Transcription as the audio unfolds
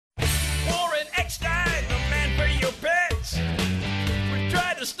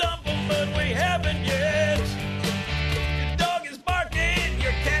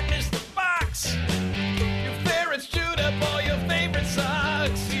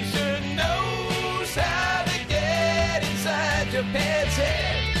your pet's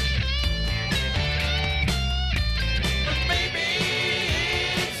head. But maybe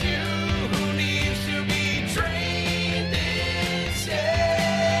it's you who needs to be trained instead.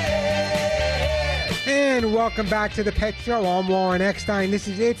 And welcome back to the Pet Show. I'm Warren Eckstein. This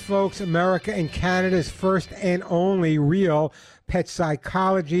is it, folks. America and Canada's first and only real pet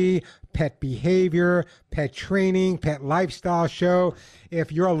psychology, pet behavior, pet training, pet lifestyle show. If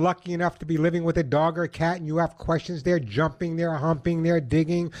you're lucky enough to be living with a dog or a cat and you have questions, they're jumping, they're humping, they're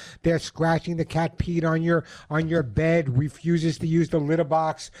digging, they're scratching, the cat peed on your bed, refuses to use the litter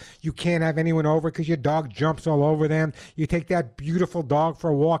box, you can't have anyone over because your dog jumps all over them. You take that beautiful dog for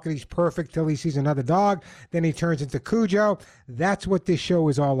a walk and he's perfect till he sees another dog, then he turns into Cujo. That's what this show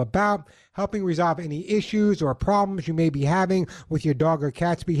is all about, helping resolve any issues or problems you may be having with your dog or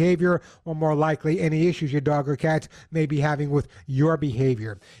cat's behavior, or more likely any issues your dog or cat may be having with your behavior.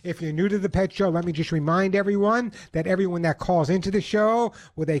 If you're new to the Pet Show, let me just remind everyone that everyone that calls into the show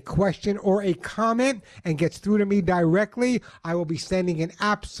with a question or a comment and gets through to me directly, I will be sending an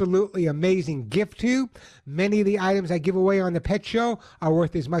absolutely amazing gift to. Many of the items I give away on the Pet Show are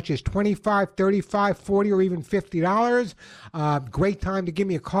worth as much as $25, $35, $40, or even $50. Great time to give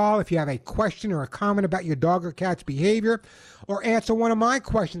me a call if you have a question or a comment about your dog or cat's behavior, or answer one of my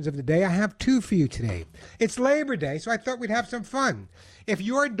questions of the day. I have two for you today. It's Labor Day, so I thought we'd have some fun. If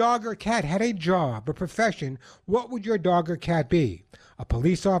your dog or cat had a job, a profession, what would your dog or cat be? A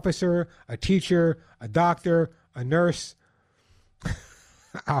police officer, a teacher, a doctor, a nurse,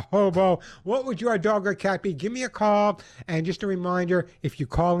 a hobo? What would your dog or cat be? Give me a call. And just a reminder, if you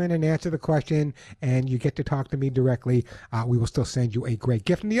call in and answer the question and you get to talk to me directly, we will still send you a great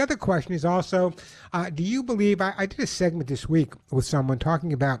gift. And the other question is also, do you believe, I did a segment this week with someone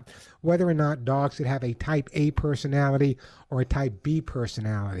talking about whether or not dogs should have a type A personality or a type B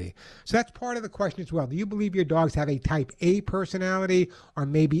personality. So that's part of the question as well. Do you believe your dogs have a type A personality or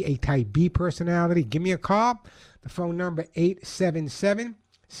maybe a type B personality? Give me a call. The phone number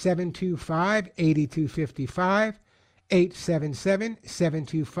 877-725-8255,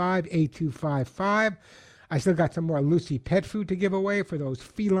 877-725-8255. I still got some more Lucy pet food to give away for those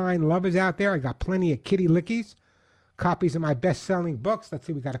feline lovers out there. I got plenty of kitty lickies, copies of my best-selling books. Let's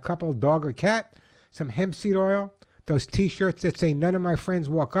see, we got a couple, dog or cat, some hemp seed oil, those T-shirts that say none of my friends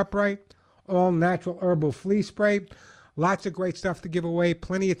walk upright, all natural herbal flea spray. Lots of great stuff to give away.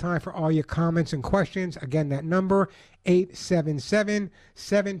 Plenty of time for all your comments and questions. Again, that number,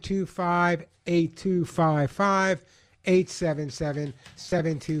 877-725-8255,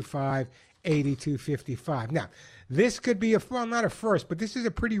 877-725-8255. Now, this could be not a first, but this is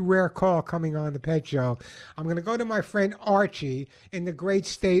a pretty rare call coming on the Pet Show. I'm going to go to my friend Archie in the great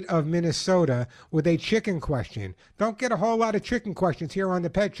state of Minnesota with a chicken question. Don't get a whole lot of chicken questions here on the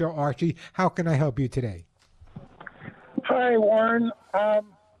Pet Show, Archie. How can I help you today? Hi, Warren.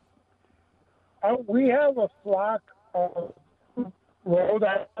 We have a flock of Rhode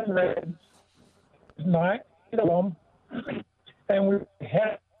Island Reds, 9 of them, and we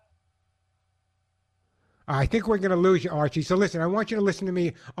have. I think we're going to lose you, Archie. So listen, I want you to listen to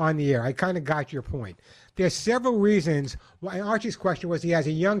me on the air. I kind of got your point. There's several reasons why Archie's question was he has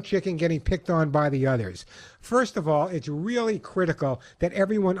a young chicken getting picked on by the others. First of all, it's really critical that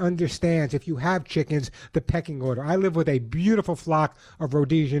everyone understands, if you have chickens, the pecking order. I live with a beautiful flock of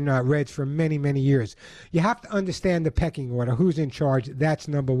Rhodesian Reds for many, many years. You have to understand the pecking order, who's in charge. That's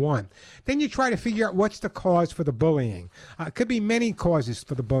number one. Then you try to figure out what's the cause for the bullying. It could be many causes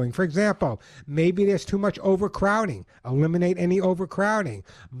for the bullying. For example, maybe there's too much overcrowding. Eliminate any overcrowding.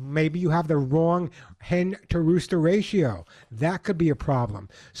 Maybe you have the wrong hen to rooster ratio. That could be a problem.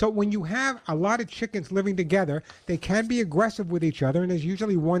 So when you have a lot of chickens living together, they can be aggressive with each other, and there's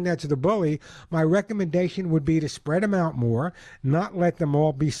usually one that's the bully. My recommendation would be to spread them out more, not let them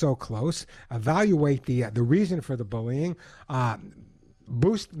all be so close, evaluate the reason for the bullying,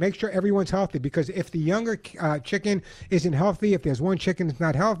 make sure everyone's healthy, because if the younger chicken isn't healthy, if there's one chicken that's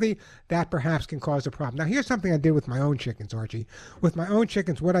not healthy, that perhaps can cause a problem. Now, here's something I did with my own chickens, Archie. With my own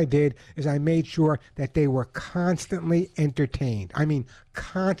chickens, what I did is I made sure that they were constantly entertained. I mean,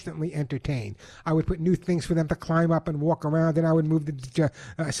 constantly entertained. I would put new things for them to climb up and walk around, and I would move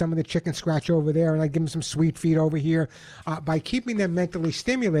some of the chicken scratch over there, and I'd give them some sweet feed over here. By keeping them mentally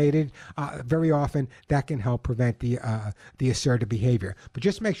stimulated, very often that can help prevent the assertive behavior. But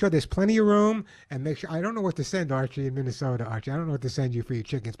just make sure there's plenty of room, and make sure, I don't know what to send Archie in Minnesota, Archie. I don't know what to send you for your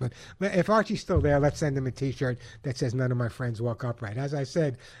chickens, but if Archie's still there, let's send him a T-shirt that says none of my friends walk upright. As I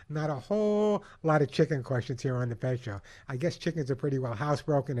said, not a whole lot of chicken questions here on the Pet Show. I guess chickens are pretty well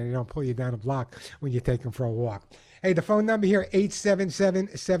housebroken, and they don't pull you down a block when you take them for a walk. Hey, the phone number here,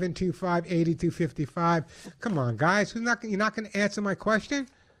 877-725-8255. Come on, guys. You're not going to answer my question?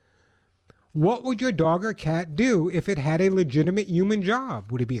 What would your dog or cat do if it had a legitimate human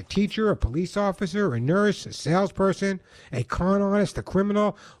job? Would it be a teacher, a police officer, a nurse, a salesperson, a con artist, a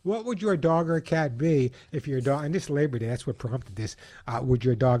criminal? What would your dog or cat be if your dog, and this Labor Day, that's what prompted this, would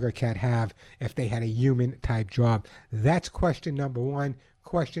your dog or cat have if they had a human type job? That's question number one.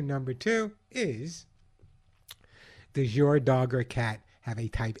 Question number two is, does your dog or cat have a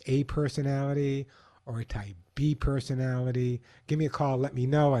type A personality or a type B personality? Give me a call. Let me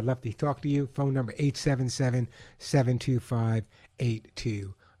know. I'd love to talk to you. Phone number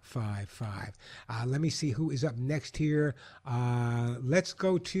 877-725-8255. Let me see who is up next here. Let's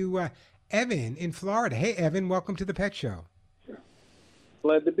go to Evan in Florida. Hey, Evan, welcome to the Pet Show.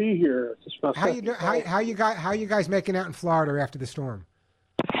 Glad to be here. How you guys making out in Florida after the storm?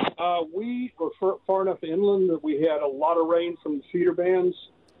 We were far enough inland that we had a lot of rain from the feeder bands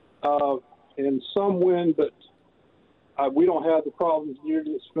and some wind, but we don't have the problems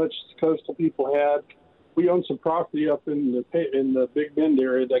nearly as much as the coastal people had. We own some property up in the Big Bend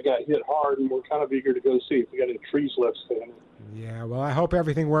area that got hit hard, and we're kind of eager to go see if we got any trees left standing. Yeah, well, I hope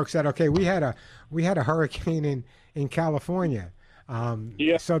everything works out okay. We had a hurricane in California.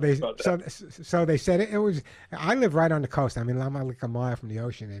 So they said it was. I live right on the coast. I mean, I'm like a mile from the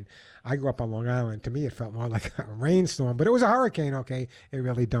ocean, and I grew up on Long Island. To me, it felt more like a rainstorm, but it was a hurricane. Okay, it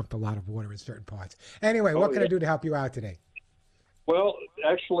really dumped a lot of water in certain parts. Anyway, what can I do to help you out today? Well,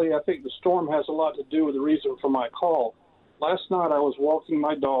 actually, I think the storm has a lot to do with the reason for my call. Last night, I was walking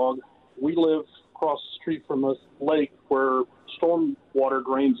my dog. We live across the street from a lake where storm water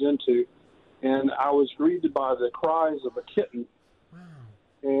drains into, and I was greeted by the cries of a kitten.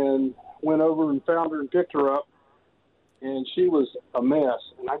 And went over and found her and picked her up, and she was a mess.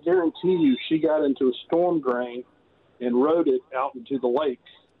 And I guarantee you she got into a storm drain and rode it out into the lake.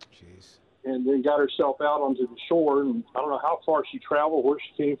 Jeez. And then got herself out onto the shore, and I don't know how far she traveled, where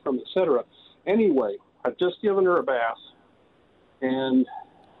she came from, etc. Anyway, I've just given her a bath, and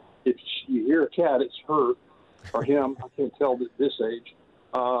if you hear a cat, it's her or him. I can't tell at this age.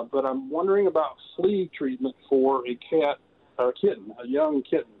 But I'm wondering about flea treatment for a cat. A kitten, a young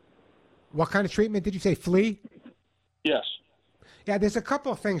kitten. What kind of treatment did you say? Flea? Yes. Yeah, there's a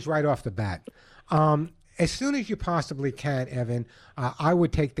couple of things right off the bat. As soon as you possibly can, Evan, I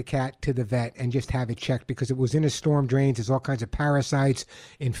would take the cat to the vet and just have it checked because it was in a storm drains. There's all kinds of parasites,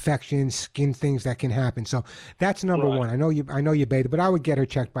 infections, skin things that can happen. So that's number one. I know you bathed, but I would get her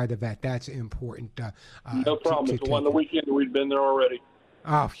checked by the vet. That's important. No problem. It's one the weekend we'd been there already.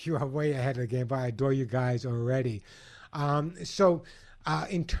 Oh, you're way ahead of the game, but I adore you guys already. So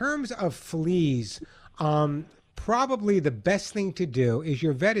in terms of fleas, probably the best thing to do is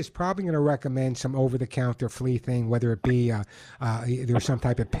your vet is probably going to recommend some over-the-counter flea thing, whether it be either some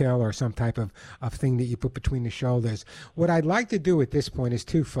type of pill or some type of thing that you put between the shoulders. What I'd like to do at this point is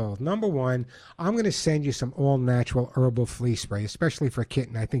twofold. Number one, I'm going to send you some all-natural herbal flea spray, especially for a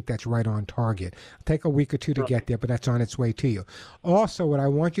kitten. I think that's right on target. It'll take a week or two to get there, but that's on its way to you. Also, what I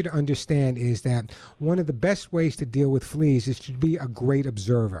want you to understand is that one of the best ways to deal with fleas is to be a great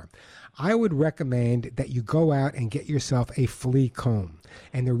observer. I would recommend that you go out and get yourself a flea comb.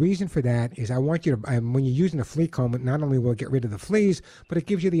 And the reason for that is I want you to, when you're using a flea comb, it not only will get rid of the fleas, but it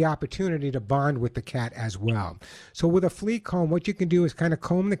gives you the opportunity to bond with the cat as well. So with a flea comb, what you can do is kind of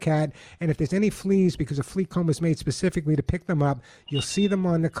comb the cat, and if there's any fleas, because a flea comb is made specifically to pick them up, you'll see them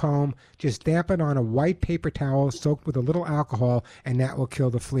on the comb, just damp it on a white paper towel soaked with a little alcohol, and that will kill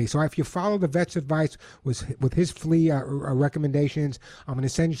the flea. So if you follow the vet's advice with his flea recommendations, I'm going to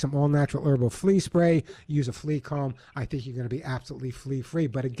send you some all-natural herbal flea spray, use a flea comb. I think you're going to be absolutely flea-free.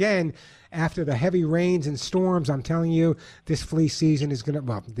 But again, after the heavy rains and storms, I'm telling you, this flea season is going to,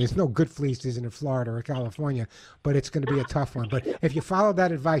 well, there's no good flea season in Florida or California, but it's going to be a tough one. But if you follow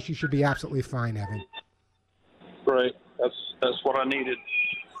that advice, you should be absolutely fine, Evan. Great. That's what I needed.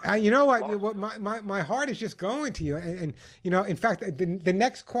 You know what? My heart is just going to you, and you know, in fact, the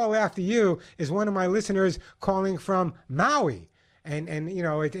next call after you is one of my listeners calling from Maui. And you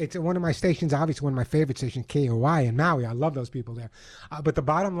know, it's one of my stations, obviously one of my favorite stations, KOI in Maui. I love those people there. But the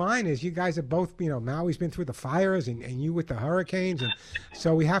bottom line is you guys are both, you know, Maui's been through the fires and you with the hurricanes. And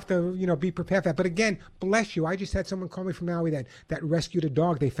so we have to, you know, be prepared for that. But again, bless you. I just had someone call me from Maui that rescued a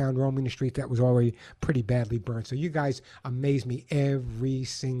dog they found roaming the street that was already pretty badly burned. So you guys amaze me every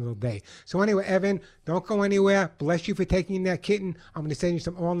single day. So anyway, Evan, don't go anywhere. Bless you for taking that kitten. I'm going to send you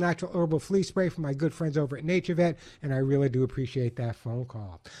some all-natural herbal flea spray from my good friends over at Nature Vet. And I really do appreciate appreciate that phone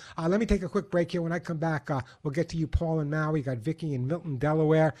call. Let me take a quick break here. When I come back, we'll get to you, Paul and Maui. We got Vicky in Milton,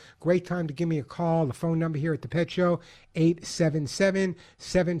 Delaware. Great time to give me a call. The phone number here at the Pet Show,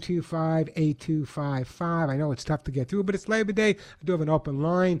 877-725-8255. I know it's tough to get through, but it's Labor Day. I do have an open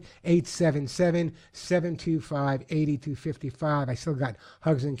line, 877-725-8255. I still got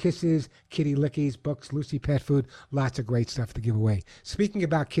hugs and kisses, kitty lickies, books, Lucy pet food, lots of great stuff to give away. Speaking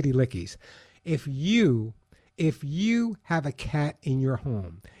about kitty lickies, if you have a cat in your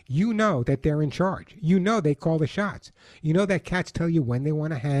home, you know that they're in charge. You know they call the shots. You know that cats tell you when they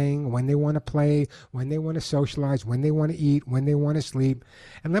want to hang, when they want to play, when they want to socialize, when they want to eat, when they want to sleep.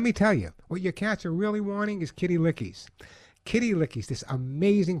 And let me tell you, what your cats are really wanting is kitty lickies. Kitty lickies, this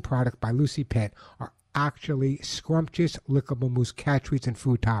amazing product by Lucy Pet, are actually scrumptious, lickable mousse cat treats and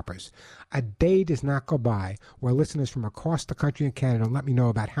food toppers. A day does not go by where listeners from across the country and Canada let me know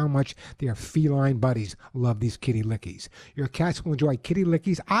about how much their feline buddies love these kitty lickies. Your cats will enjoy kitty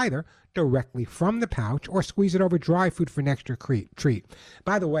lickies either directly from the pouch or squeeze it over dry food for an extra treat.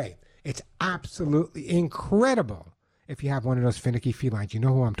 By the way, it's absolutely incredible if you have one of those finicky felines. You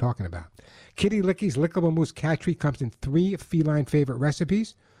know who I'm talking about. Kitty Lickies Lickable Mousse Cat Treat comes in 3 feline favorite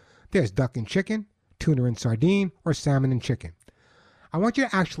recipes. There's duck and chicken, tuna and sardine, or salmon and chicken. I want you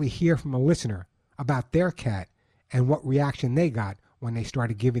to actually hear from a listener about their cat and what reaction they got when they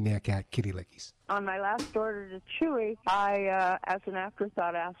started giving their cat kitty lickies. On my last order to Chewy, I, as an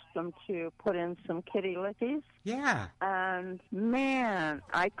afterthought, asked them to put in some kitty lickies. Yeah. And, man,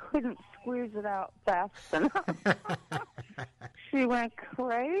 I couldn't squeeze it out fast enough. She went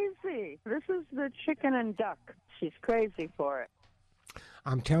crazy. This is the chicken and duck. She's crazy for it.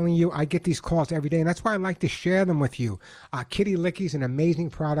 I'm telling you, I get these calls every day, and that's why I like to share them with you. Kitty Lickies is an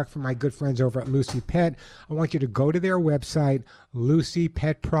amazing product from my good friends over at Lucy Pet. I want you to go to their website,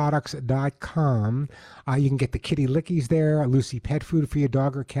 LucyPetProducts.com. You can get the Kitty Lickies there, Lucy Pet Food for your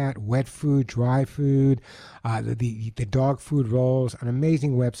dog or cat, wet food, dry food, the dog food rolls, an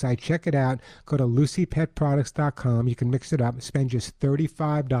amazing website. Check it out. Go to LucyPetProducts.com. You can mix it up, spend just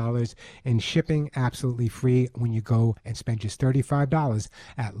 $35, and shipping absolutely free when you go and spend just $35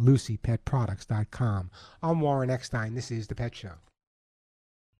 at LucyPetProducts.com. I'm Warren Eckstein. This is The Pet Show.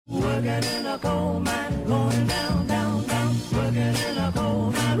 Working in a coal mine, going down, down, down. Working in a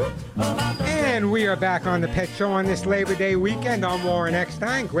coal mine, about to... And we are back on The Pet Show on this Labor Day weekend. I'm Warren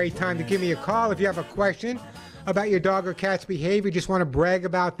Eckstein. Great time to give me a call if you have a question about your dog or cat's behavior, just want to brag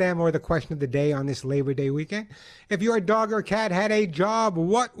about them, or the question of the day on this Labor Day weekend. If your dog or cat had a job,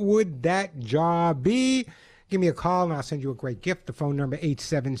 what would that job be? Give me a call and I'll send you a great gift. The phone number,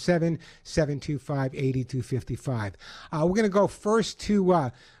 877-725-8255. We're going to go first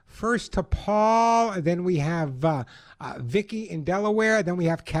to Paul, then we have Vicky in Delaware, then we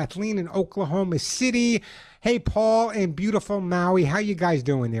have Kathleen in Oklahoma City. Hey, Paul in beautiful Maui. How you guys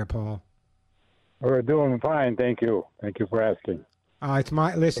doing there, Paul? We're doing fine, thank you. Thank you for asking. It's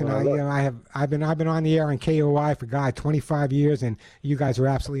my listen. I've been on the air on KOI for 25 years, and you guys are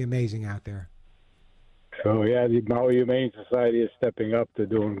absolutely amazing out there. So yeah, the Maui Humane Society is stepping up. They're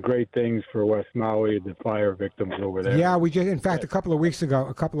doing great things for West Maui, the fire victims over there. Yeah, we just, in fact, a couple of weeks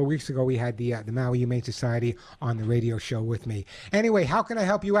ago, we had the Maui Humane Society on the radio show with me. Anyway, how can I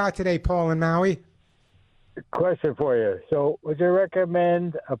help you out today, Paul in Maui? Question for you. So, would you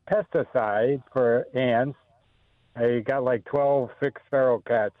recommend a pesticide for ants? I got like 12 fixed feral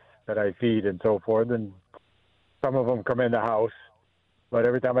cats that I feed and so forth, and some of them come in the house. But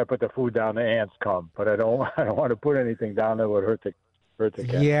every time I put the food down, the ants come. But I don't want to put anything down that would hurt the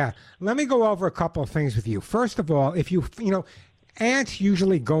cat. Yeah. Let me go over a couple of things with you. First of all, if ants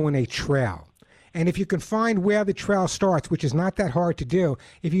usually go in a trail. And if you can find where the trail starts, which is not that hard to do,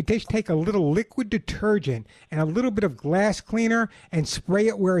 if you just take a little liquid detergent and a little bit of glass cleaner and spray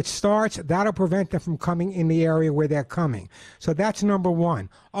it where it starts, that'll prevent them from coming in the area where they're coming. So that's number one.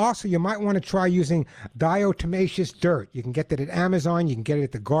 Also, you might want to try using diatomaceous dirt. You can get that at Amazon. You can get it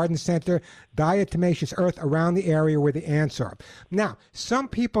at the garden center. Diatomaceous earth around the area where the ants are. Now, some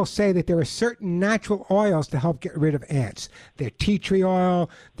people say that there are certain natural oils to help get rid of ants. There's tea tree oil.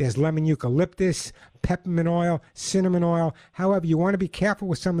 There's lemon eucalyptus, peppermint oil, cinnamon oil. However, you want to be careful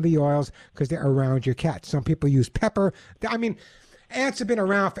with some of the oils because they're around your cat. Some people use pepper. I mean, ants have been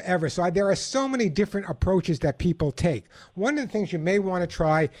around forever, so there are so many different approaches that people take. One of the things you may want to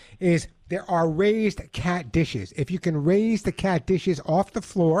try is there are raised cat dishes. If you can raise the cat dishes off the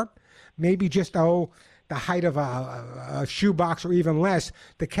floor, maybe just, the height of a shoebox or even less,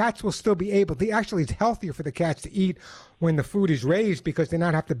 the cats will still be able to. Actually, it's healthier for the cats to eat when the food is raised because they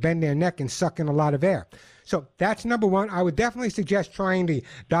not have to bend their neck and suck in a lot of air. So that's number one. I would definitely suggest trying the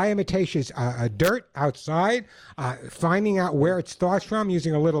diatomaceous dirt outside, finding out where it starts from,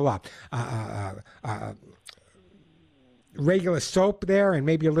 using a little regular soap there and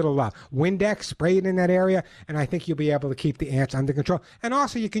maybe a little Windex, spray it in that area, and I think you'll be able to keep the ants under control. And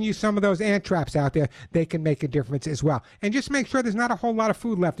also you can use some of those ant traps out there. They can make a difference as well. And just make sure there's not a whole lot of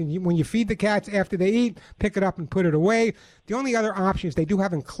food left. And when you feed the cats after they eat, pick it up and put it away. The only other option is they do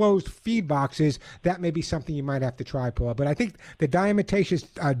have enclosed feed boxes. That may be something you might have to try, Paul. But I think the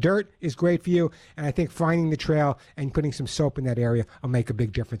diatomaceous dirt is great for you, and I think finding the trail and putting some soap in that area will make a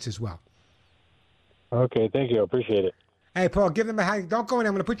big difference as well. Okay, thank you. I appreciate it. Hey, Paul, give them a hug. Don't go in.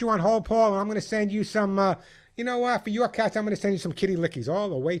 I'm going to put you on hold, Paul, and I'm going to send you some, you know what, for your cats, I'm going to send you some kitty lickies all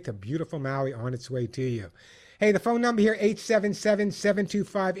the way to beautiful Maui on its way to you. Hey, the phone number here,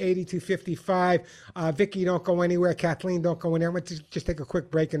 877-725-8255. Vicky, don't go anywhere. Kathleen, don't go anywhere. I'm going to just take a quick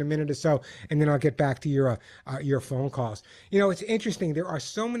break in a minute or so, and then I'll get back to your phone calls. You know, it's interesting. There are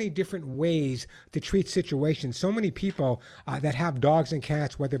so many different ways to treat situations. So many people that have dogs and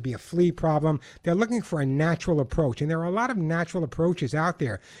cats, whether it be a flea problem, they're looking for a natural approach. And there are a lot of natural approaches out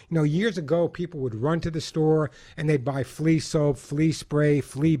there. You know, years ago, people would run to the store, and they'd buy flea soap, flea spray,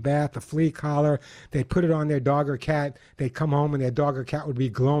 flea bath, a flea collar. They'd put it on their dog or cat. They'd come home and their dog or cat would be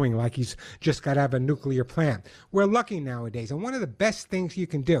glowing like he's just got out of a nuclear plant. We're lucky nowadays, and one of the best things you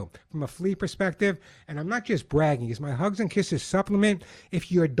can do from a flea perspective, and I'm not just bragging, is my Hugs and Kisses supplement.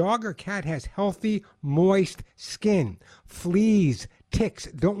 If your dog or cat has healthy, moist skin, fleas, ticks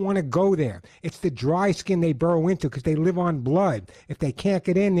don't want to go there. It's the dry skin they burrow into because they live on blood. If they can't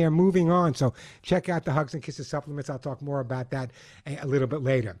get in, they're moving on. So check out the Hugs and Kisses supplements. I'll talk more about that a little bit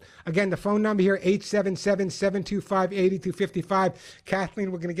later. Again, the phone number here, 877-725-8255. Kathleen,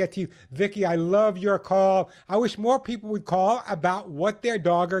 we're going to get to you. Vicky, I love your call. I wish more people would call about what their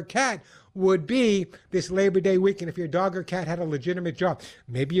dog or cat would be this Labor Day weekend if your dog or cat had a legitimate job.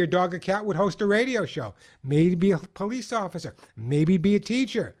 Maybe your dog or cat would host a radio show, maybe be a police officer, maybe be a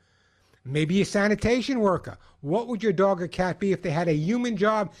teacher, maybe a sanitation worker. What would your dog or cat be if they had a human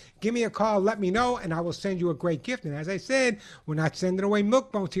job? Give me a call, let me know, and I will send you a great gift. And as I said, we're not sending away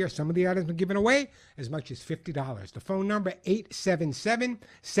milk bones here. Some of the items are given away as much as $50. The phone number,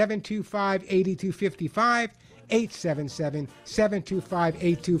 877-725-8255.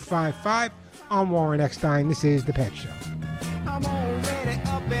 877-725-8255. I'm Warren Eckstein. This is The Pet Show. I'm already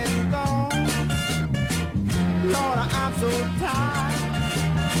up and gone. Lord, I'm so tired.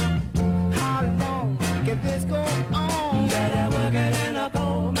 How long can this go on? Better working in a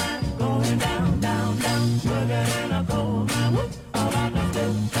coal mine, going down, down, down. Working in a coal mine, whoop, about to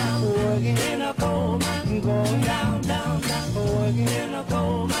step down. Working in a coal mine, going down, down, down. Working in a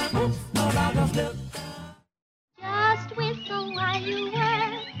coal mine, whoop, about to step down. Just whistle while you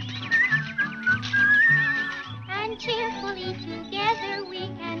work, and cheerfully together we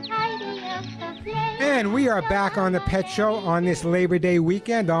can tidy up the place. And we are back on The Pet Show on this Labor Day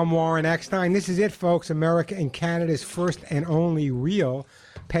weekend. I'm Warren Eckstein. This is it, folks. America and Canada's first and only real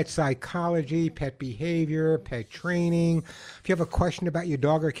pet psychology, pet behavior, pet training. If you have a question about your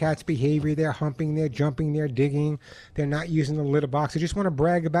dog or cat's behavior, they're humping, they're jumping, they're digging, they're not using the litter box, or just want to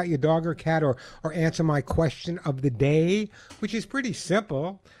brag about your dog or cat or answer my question of the day, which is pretty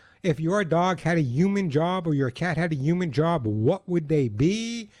simple. If your dog had a human job or your cat had a human job, what would they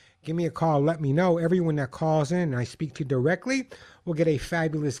be? Give me a call. Let me know. Everyone that calls in and I speak to directly will get a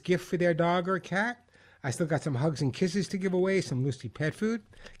fabulous gift for their dog or cat. I still got some Hugs and Kisses to give away, some Lucy pet food,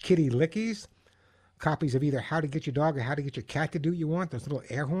 kitty lickies, copies of either How to Get Your Dog or How to Get Your Cat to Do What You Want, those little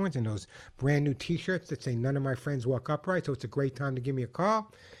air horns, and those brand new T-shirts that say None of My Friends Walk Upright. So it's a great time to give me a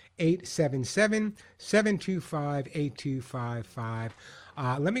call, 877-725-8255.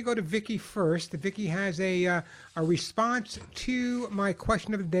 Let me go to Vicky first. Vicky has a response to my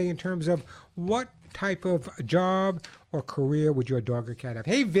question of the day in terms of what type of job or career would your dog or cat have.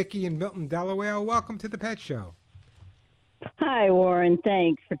 Hey, Vicky in Milton, Delaware. Welcome to The Pet Show. Hi, Warren.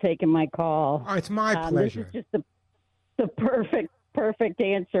 Thanks for taking my call. Oh, it's my pleasure. This is just the perfect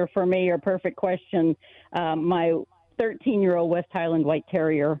answer for me, or perfect question. My 13-year-old West Highland White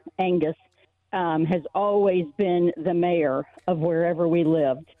Terrier, Angus, has always been the mayor of wherever we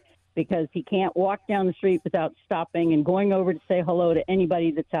lived, because he can't walk down the street without stopping and going over to say hello to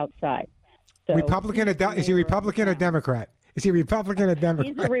anybody that's outside. So, Republican or is he Republican or Democrat? Is he Republican or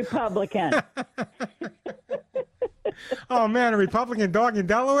Democrat? He's a Republican. Oh, man, a Republican dog in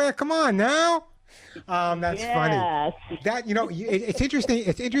Delaware? Come on now. That's Yes. funny. That it's interesting.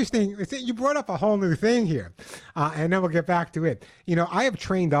 It's interesting. You brought up a whole new thing here, and then we'll get back to it. I have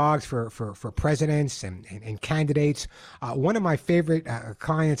trained dogs for presidents and candidates. One of my favorite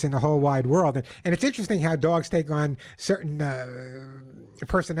clients in the whole wide world, and it's interesting how dogs take on certain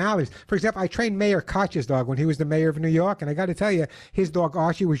personalities. For example, I trained Mayor Koch's dog when he was the mayor of New York, and I got to tell you, his dog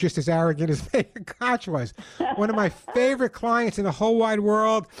Archie was just as arrogant as Mayor Koch was. One of my favorite clients in the whole wide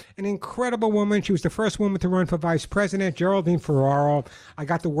world, an incredible woman. She was the first woman to run for vice president, Geraldine Ferraro. I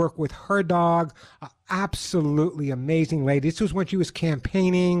got to work with her dog. Absolutely amazing lady. This was when she was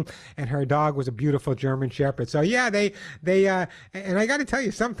campaigning, and her dog was a beautiful German Shepherd. So yeah, they and I got to tell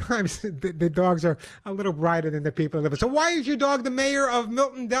you, sometimes the dogs are a little brighter than the people who live. So why is your dog the mayor of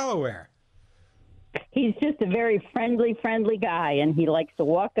Milton, Delaware? He's just a very friendly guy, and he likes to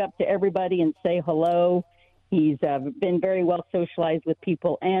walk up to everybody and say hello. He's been very well socialized with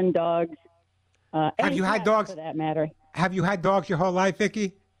people and dogs. Have you had dogs? For that matter. Have you had dogs your whole life,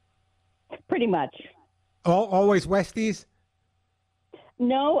 Vicki? Pretty much. Always Westies?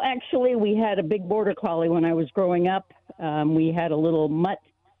 No, actually, we had a big border collie when I was growing up. We had a little mutt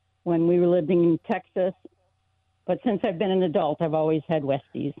when we were living in Texas. But since I've been an adult, I've always had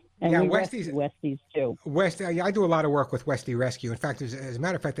Westies. And Yeah, we Westies- rescue Westies, too. Yeah, I do a lot of work with Westie Rescue. In fact, as a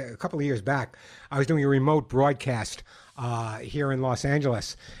matter of fact, a couple of years back, I was doing a remote broadcast here in Los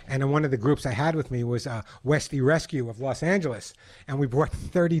Angeles, and one of the groups I had with me was Westie Rescue of Los Angeles, and we brought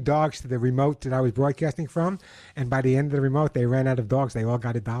 30 dogs to the remote that I was broadcasting from, and by the end of the remote, they ran out of dogs. They all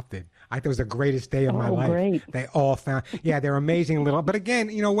got adopted. I thought it was the greatest day of my life. Great. They all found, they're amazing little. But again,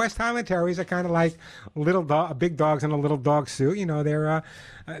 West Highland Terriers are kind of like big dogs in a little dog suit.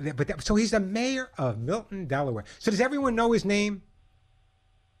 So he's the mayor of Milton, Delaware. So does everyone know his name?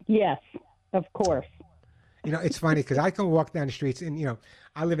 Yes, of course. It's funny because I can walk down the streets and,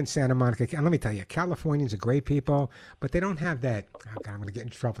 I live in Santa Monica. And let me tell you, Californians are great people, but they don't have that. Oh, God, I'm going to get in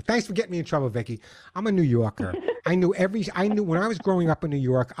trouble. Thanks for getting me in trouble, Vicki. I'm a New Yorker. I knew when I was growing up in New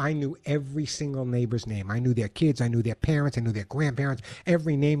York, I knew every single neighbor's name. I knew their kids. I knew their parents. I knew their grandparents,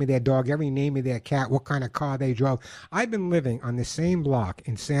 every name of their dog, every name of their cat, what kind of car they drove. I've been living on the same block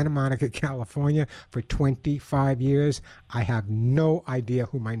in Santa Monica, California for 25 years. I have no idea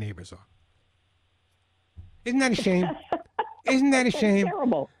who my neighbors are. Isn't that a shame? Isn't that a shame?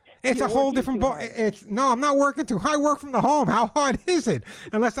 Terrible. It's a whole different book. No, I'm not working too. I work from the home. How hard is it?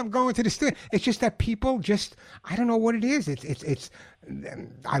 Unless I'm going to the studio. It's just that people I don't know what it is. It's.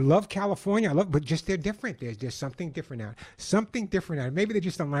 I love California. But just they're different. There's something different out. Something different out. Maybe they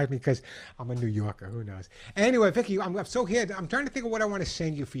just don't like me because I'm a New Yorker. Who knows? Anyway, Vicki, I'm so here. I'm trying to think of what I want to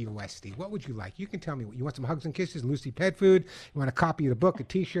send you for your Westie. What would you like? You can tell me. You want some hugs and kisses, Lucy pet food? You want a copy of the book, a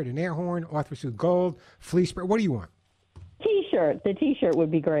T-shirt, an air horn, Arthur Sue Gold, fleece spray? What do you want? T-shirt. The T-shirt would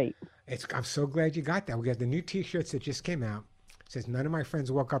be great. I'm so glad you got that. We got the new T-shirts that just came out. It says, none of my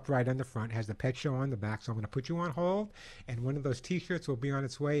friends walk upright on the front. It has the pet show on the back. So I'm going to put you on hold, and one of those T-shirts will be on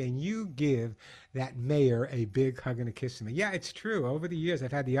its way, and you give that mayor a big hug and a kiss to me. Yeah, it's true. Over the years,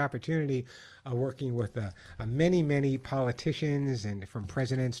 I've had the opportunity of working with many, many politicians, and from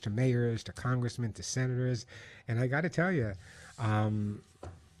presidents to mayors to congressmen to senators. And I got to tell you,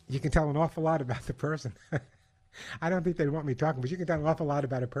 you can tell an awful lot about the person. I don't think they want me talking, but you can tell an awful lot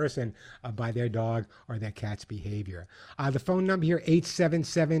about a person by their dog or their cat's behavior. The phone number here,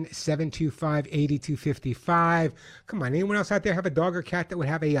 877-725-8255. Come on, anyone else out there have a dog or cat that would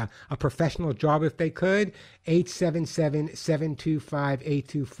have a professional job if they could?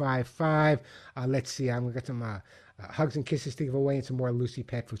 877-725-8255. Let's see, I'm going to get some hugs and kisses to give away and some more Lucy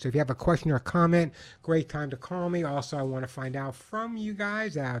pet food. So if you have a question or a comment, great time to call me. Also, I want to find out from you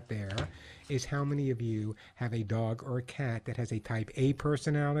guys out there is how many of you have a dog or a cat that has a type A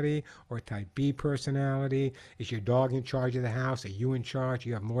personality or a type B personality? Is your dog in charge of the house? Are you in charge?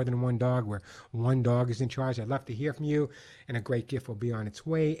 You have more than one dog where one dog is in charge? I'd love to hear from you, and a great gift will be on its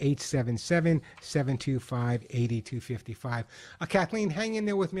way. 877-725-8255. Kathleen, hang in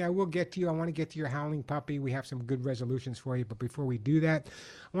there with me. I will get to you. I want to get to your howling puppy. We have some good resolutions for you, but before we do that,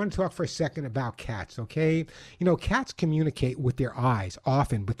 I want to talk for a second about cats, okay? Cats communicate with their eyes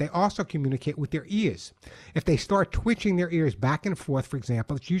often, but they also communicate with their ears. If they start twitching their ears back and forth, for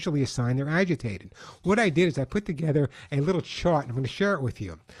example, it's usually a sign they're agitated. What I did is I put together a little chart, and I'm going to share it with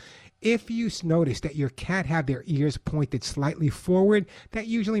you. If you notice that your cat have their ears pointed slightly forward, that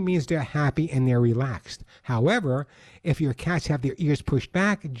usually means they're happy and they're relaxed. However, if your cats have their ears pushed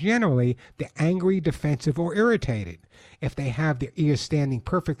back, generally they're angry, defensive, or irritated. If they have their ears standing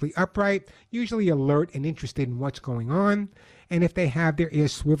perfectly upright, usually alert and interested in what's going on. And if they have their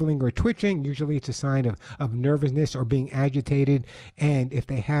ears swiveling or twitching, usually it's a sign of nervousness or being agitated. And if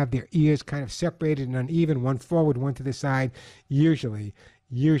they have their ears kind of separated and uneven, one forward, one to the side, usually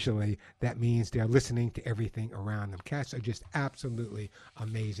that means they're listening to everything around them. Cats are just absolutely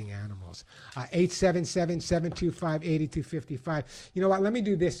amazing animals. 877-725-8255. You know what? Let me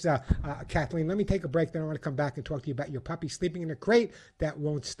do this, Kathleen. Let me take a break. Then I want to come back and talk to you about your puppy sleeping in a crate that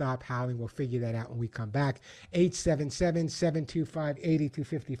won't stop howling. We'll figure that out when we come back.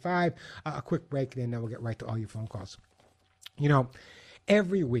 877-725-8255. A quick break, and then we'll get right to all your phone calls. You know,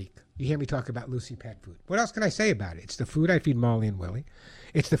 every week you hear me talk about Lucy Pet Food. What else can I say about it? It's the food I feed Molly and Willie.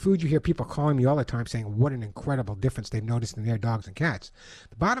 It's the food you hear people calling me all the time saying what an incredible difference they've noticed in their dogs and cats.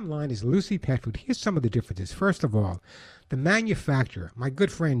 The bottom line is Lucy Pet Food. Here's some of the differences. First of all, the manufacturer, my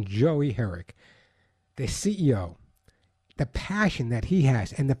good friend Joey Herrick, the CEO, the passion that he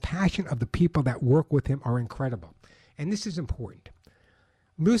has and the passion of the people that work with him are incredible. And this is important.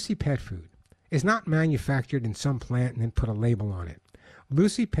 Lucy Pet Food is not manufactured in some plant and then put a label on it.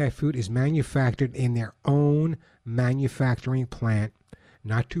 Lucy Pet Food is manufactured in their own manufacturing plant,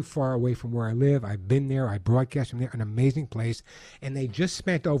 not too far away from where I live. I've been there. I broadcast from there. An amazing place. And they just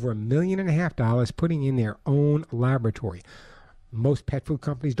spent over $1.5 million putting in their own laboratory. Most pet food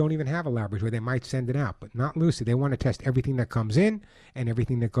companies don't even have a laboratory. They might send it out, but not Lucy. They want to test everything that comes in and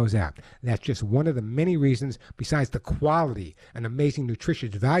everything that goes out. That's just one of the many reasons, besides the quality and amazing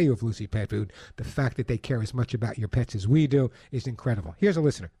nutritious value of Lucy Pet Food, the fact that they care as much about your pets as we do is incredible. Here's a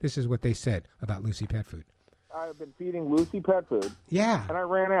listener. This is what they said about Lucy Pet Food. I've been feeding Lucy Pet Food. Yeah. And I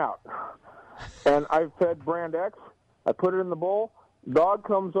ran out. And I've fed Brand X. I put it in the bowl. Dog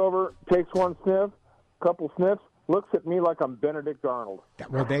comes over, takes one sniff, couple sniffs, looks at me like I'm Benedict Arnold.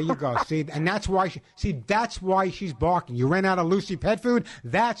 Well, there you go. See, and that's why that's why she's barking. You ran out of Lucy Pet Food.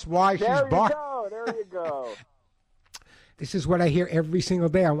 That's why she's barking. There you go. This is what I hear every single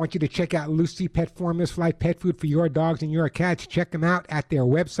day. I want you to check out Lucy Pet Formulas for Life Pet Food for your dogs and your cats. Check them out at their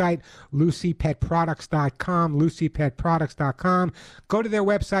website, LucyPetProducts.com, LucyPetProducts.com. Go to their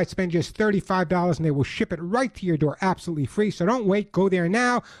website, spend just $35, and they will ship it right to your door absolutely free. So don't wait. Go there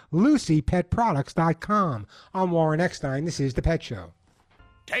now, LucyPetProducts.com. I'm Warren Eckstein. This is The Pet Show.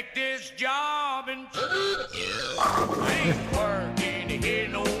 Take this job and I ain't working here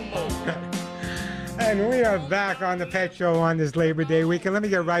no more. And we are back on the Pet Show on this Labor Day weekend. Let me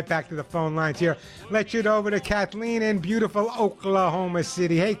get right back to the phone lines here. Let's shoot over to Kathleen in beautiful Oklahoma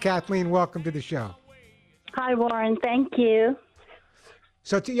City. Hey, Kathleen, welcome to the show. Hi, Warren. Thank you.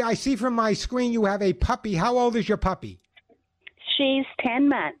 So I see from my screen you have a puppy. How old is your puppy? She's 10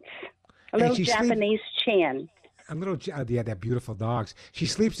 months. A little Japanese chin. A little, yeah, they're beautiful dogs. She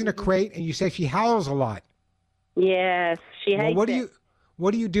sleeps in a crate, and you say she howls a lot. Yes, she hates it.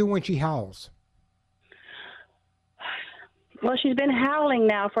 What do you do when she howls? Well, she's been howling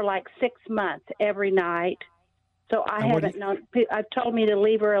now for like 6 months every night. So I haven't known. I've told me to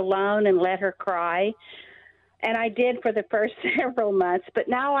leave her alone and let her cry. And I did for the first several months. But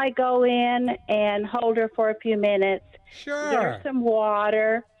now I go in and hold her for a few minutes. Sure. Get her some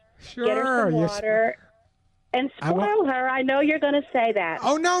water. Sure. Get her some water. And spoil her. I know you're going to say that.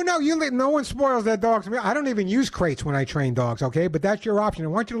 Oh, no. No one spoils their dogs. I don't even use crates when I train dogs, okay? But that's your option. I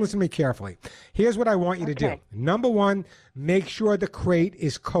want you to listen to me carefully. Here's what I want you to do. Number one, make sure the crate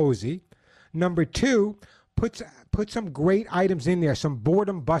is cozy. Number two, put some great items in there, some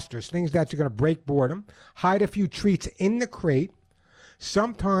boredom busters, things that are going to break boredom. Hide a few treats in the crate.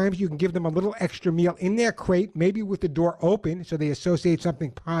 Sometimes you can give them a little extra meal in their crate, maybe with the door open so they associate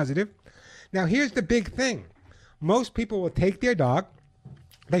something positive. Now, here's the big thing. Most people will take their dog,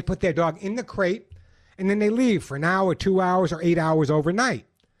 they put their dog in the crate, and then they leave for an hour, 2 hours, or 8 hours overnight.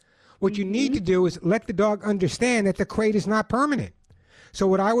 What you need to do is let the dog understand that the crate is not permanent. So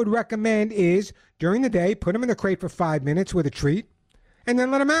what I would recommend is, during the day, put him in the crate for 5 minutes with a treat, and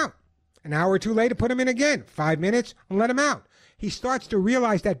then let him out. An hour or two later, put him in again, 5 minutes, and let him out. He starts to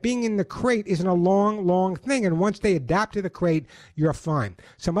realize that being in the crate isn't a long, long thing. And once they adapt to the crate, you're fine.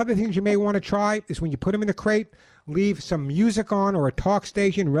 Some other things you may want to try is when you put them in the crate, leave some music on or a talk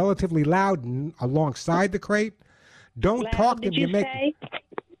station relatively loud alongside the crate. Don't talk to them. Did you say?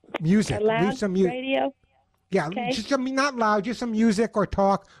 Music. A loud leave some music. Radio? Yeah, Okay. just not loud, just some music or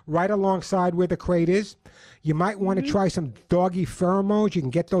talk right alongside where the crate is. You might want to try some doggy pheromones. You can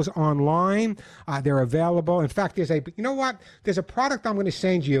get those online. They're available. In fact, you know what? There's a product I'm going to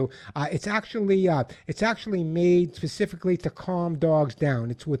send you. It's actually made specifically to calm dogs down.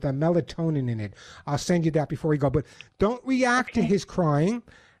 It's with melatonin in it. I'll send you that before we go. But don't react to his crying.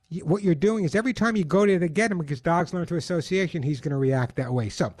 What you're doing is every time you go there to get him, because dogs learn through association, he's going to react that way.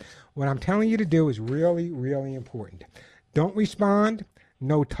 So what I'm telling you to do is really, really important. Don't respond.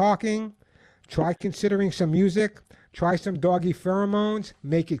 No talking. Try considering some music. Try some doggy pheromones.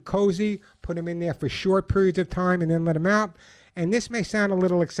 Make it cozy. Put him in there for short periods of time and then let him out. And this may sound a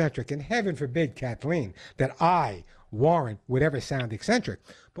little eccentric. And heaven forbid, Kathleen, that Warren, would ever sound eccentric.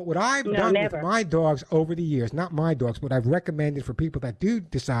 But what I've done with my dogs over the years, not my dogs, what I've recommended for people that do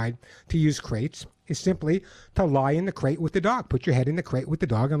decide to use crates is simply to lie in the crate with the dog. Put your head in the crate with the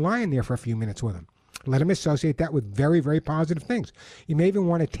dog and lie in there for a few minutes with him. Let him associate that with very, very positive things. You may even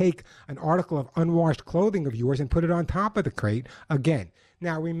want to take an article of unwashed clothing of yours and put it on top of the crate again.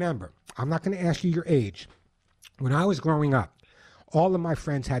 Now remember, I'm not going to ask you your age. When I was growing up, all of my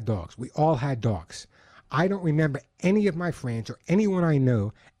friends had dogs. We all had dogs. I don't remember any of my friends or anyone I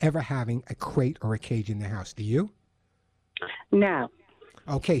know ever having a crate or a cage in their house. Do you? No.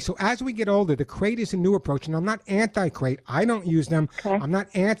 Okay, so as we get older, the crate is a new approach, and I'm not anti-crate. I don't use them. Okay. I'm not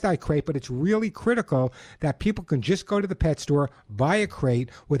anti-crate, but it's really critical that people can just go to the pet store, buy a crate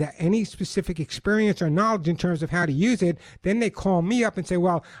without any specific experience or knowledge in terms of how to use it. Then they call me up and say,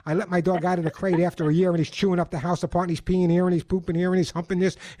 well, I let my dog out of the crate after a year, and he's chewing up the house apart, and he's peeing here, and he's pooping here, and he's humping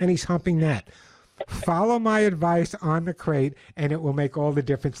this, and he's humping that. Follow my advice on the crate, and it will make all the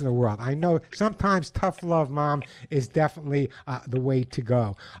difference in the world. I know sometimes tough love, Mom, is definitely the way to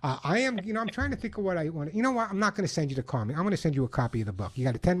go. I'm trying to think of what I want. You know what? I'm not going to send you to call me. I'm going to send you a copy of the book. You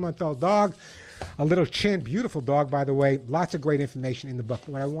got a 10-month-old dog, a little chin, beautiful dog, by the way. Lots of great information in the book.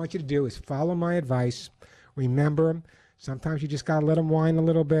 What I want you to do is follow my advice. Remember, sometimes you just got to let them whine a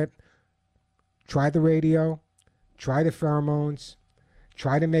little bit. Try the radio. Try the pheromones.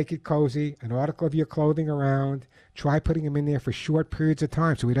 Try to make it cozy, an article of your clothing around. Try putting him in there for short periods of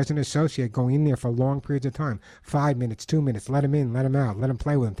time so he doesn't associate going in there for long periods of time. 5 minutes, 2 minutes, let him in, let him out, let him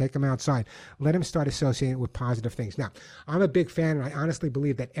play with him, take him outside. Let him start associating with positive things. Now, I'm a big fan, and I honestly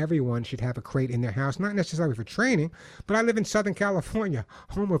believe that everyone should have a crate in their house, not necessarily for training, but I live in Southern California,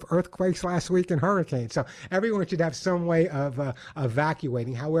 home of earthquakes last week and hurricanes. So everyone should have some way of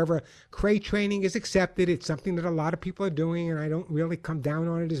evacuating. However, crate training is accepted. It's something that a lot of people are doing, and I don't really come down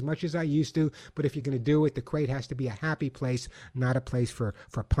on it as much as I used to. But if you're going to do it, the crate has to be a happy place, not a place for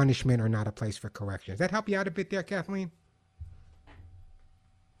punishment or not a place for correction. Does that help you out a bit there, Kathleen?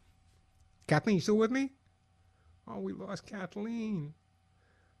 Kathleen, you still with me? Oh, we lost Kathleen.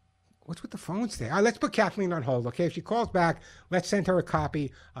 What's with the phones there? All right, let's put Kathleen on hold, okay? If she calls back, let's send her a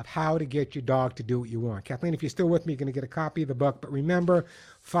copy of how to get your dog to do what you want. Kathleen, if you're still with me, you're going to get a copy of the book. But remember,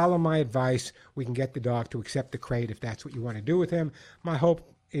 follow my advice. We can get the dog to accept the crate if that's what you want to do with him. My hope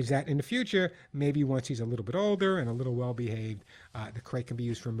is that in the future, maybe once he's a little bit older and a little well-behaved, the crate can be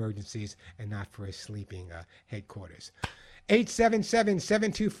used for emergencies and not for his sleeping headquarters.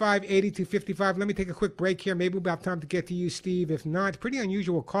 877-725-8255. Let me take a quick break here. Maybe we'll have time to get to you, Steve. If not, pretty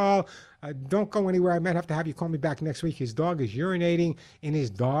unusual call. Don't go anywhere. I might have to have you call me back next week. His dog is urinating in his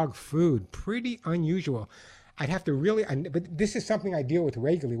dog food. Pretty unusual. I'd have to really, but this is something I deal with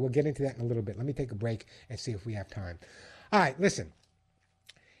regularly. We'll get into that in a little bit. Let me take a break and see if we have time. All right, listen.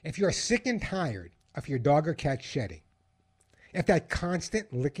 If you're sick and tired of your dog or cat shedding, if that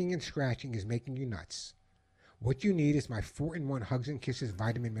constant licking and scratching is making you nuts, what you need is my 4-in-1 Hugs and Kisses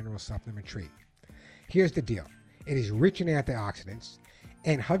Vitamin Mineral Supplement Treat. Here's the deal. It is rich in antioxidants,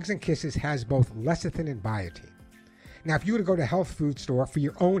 and Hugs and Kisses has both lecithin and biotin. Now, if you were to go to a health food store for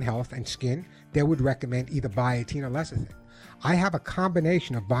your own health and skin, they would recommend either biotin or lecithin. I have a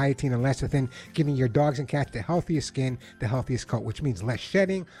combination of biotin and lecithin, giving your dogs and cats the healthiest skin, the healthiest coat, which means less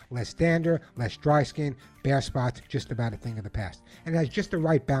shedding, less dander, less dry skin, bare spots, just about a thing of the past. And it has just the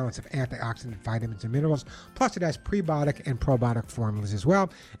right balance of antioxidant, vitamins, and minerals. Plus, it has prebiotic and probiotic formulas as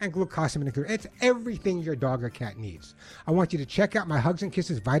well, and glucosamine. It's everything your dog or cat needs. I want you to check out my Hugs and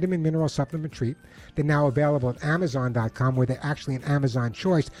Kisses Vitamin Mineral Supplement Treat. They're now available at Amazon.com, where they're actually an Amazon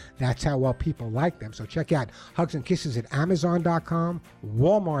choice. That's how well people like them. So check out Hugs and Kisses at Amazon.com,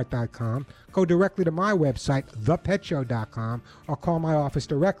 Walmart.com. Go directly to my website, thepetshow.com, or call my office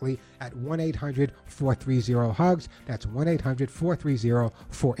directly at 1-800-430-HUGS. That's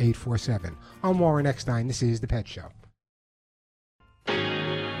 1-800-430-4847. I'm Warren Eckstein. This is The Pet Show.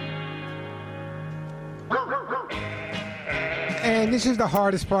 And this is the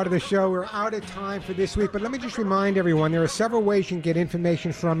hardest part of the show. We're out of time for this week, but let me just remind everyone, there are several ways you can get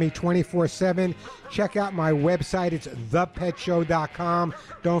information from me 24/7. Check out my website. It's thepetshow.com.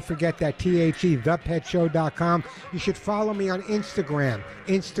 Don't forget that THE, thepetshow.com. You should follow me on Instagram.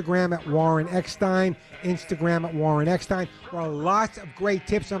 Instagram at Warren Eckstein. Instagram at Warren Eckstein. There are lots of great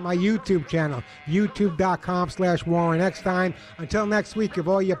tips on my YouTube channel, youtube.com/Warren Eckstein. Until next week, give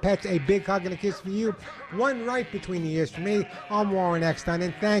all your pets a big hug and a kiss for you. One right between the ears for me. I'm Warren Eckstein,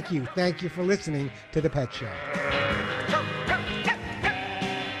 and thank you for listening to The Pet Show.